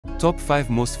Top 5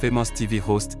 most famous TV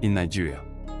hosts in Nigeria.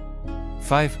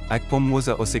 5.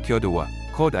 Ikpomwoza Osekiodowa,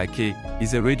 called Ike,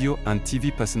 is a radio and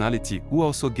TV personality who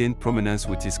also gained prominence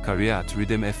with his career at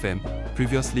Rhythm FM,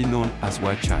 previously known as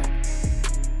Wild Child.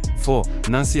 4.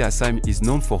 Nancy Asime is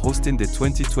known for hosting the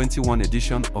 2021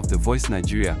 edition of The Voice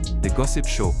Nigeria, The Gossip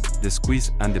Show, The Squeeze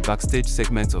and the backstage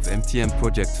segments of MTN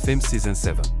Project Fame Season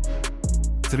 7.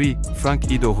 3. Frank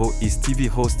Idoho is TV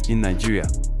host in Nigeria,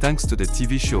 thanks to the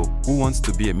TV show Who Wants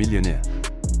to Be a Millionaire.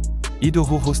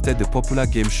 Idoho hosted the popular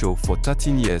game show for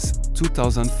 13 years,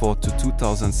 2004 to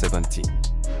 2017.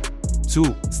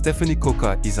 2. Stephanie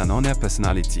Coker is an on-air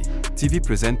personality, TV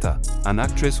presenter, and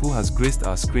actress who has graced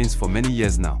our screens for many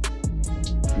years now.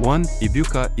 1.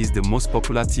 Ibuka is the most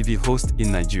popular TV host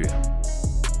in Nigeria.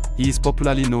 He is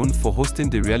popularly known for hosting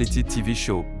the reality TV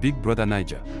show Big Brother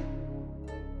Naija.